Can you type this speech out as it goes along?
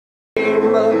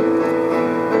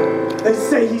They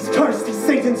say he's cursed, he's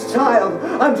Satan's child.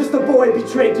 I'm just a boy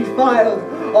betrayed, defiled.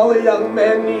 All a young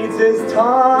man needs is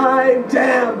time.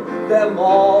 Damn them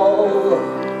all.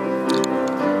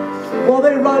 While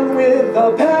they run with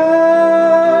the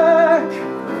pack,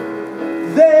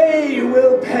 they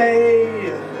will pay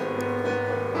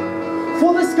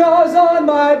for the scars on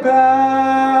my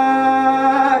back.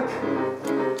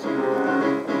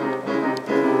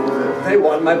 They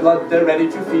want my blood, they're ready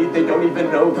to feed. They don't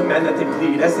even know the man that they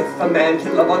bleed. As if a man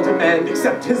can love on demand,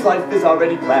 except his life is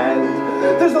already planned.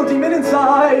 There's no demon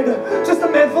inside, just a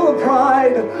man full of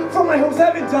pride. For my hopes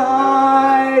haven't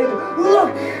died.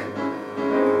 Look,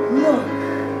 look,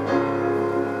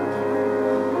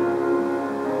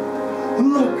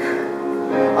 look.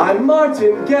 I'm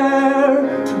Martin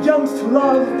Gare, too young to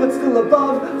love, but still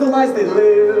above the lies they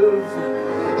live.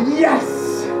 Yes!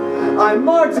 I'm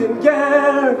Martin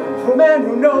Gare, for a man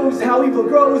who knows how evil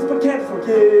grows but can't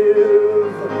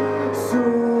forgive.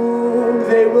 Soon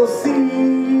they will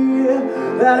see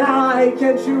that I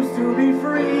can choose to be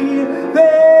free.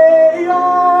 They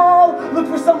all look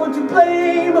for someone to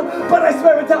blame, but I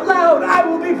swear it out loud, I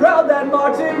will be proud that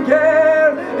Martin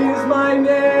Gare is my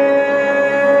name.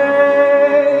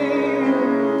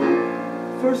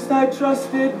 First I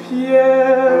trusted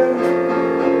Pierre,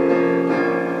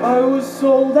 I was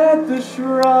sold at the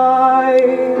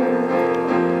shrine.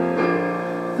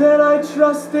 Then I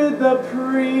trusted the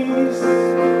priest.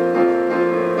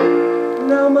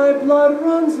 Now my blood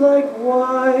runs like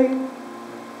wine.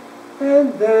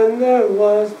 And then there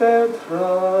was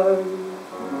Bertrand.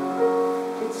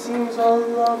 It seems all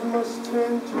love must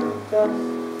turn to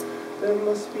dust. There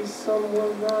must be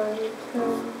someone I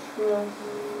can trust.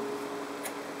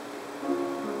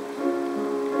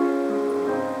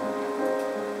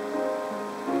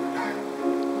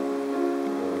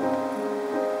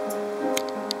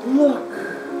 Look,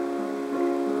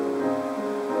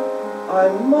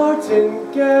 I'm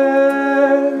Martin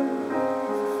Gare.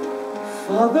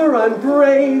 Father, I'm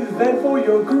brave, and for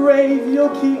your grave you'll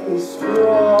keep me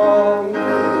strong.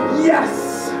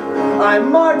 Yes,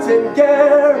 I'm Martin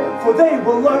Gare, for they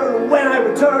will learn when I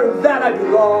return that I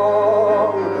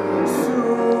belong.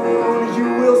 Soon you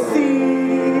will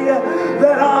see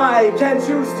that I can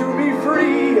choose to be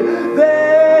free.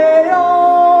 They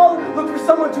all look for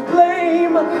someone to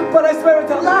blame, but I swear it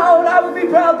out loud, I will be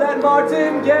proud that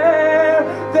Martin Gare.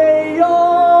 They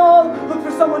all look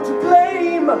for someone to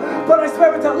blame, but I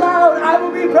swear it out loud, I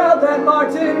will be proud that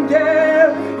Martin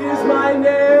Gare is my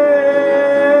name.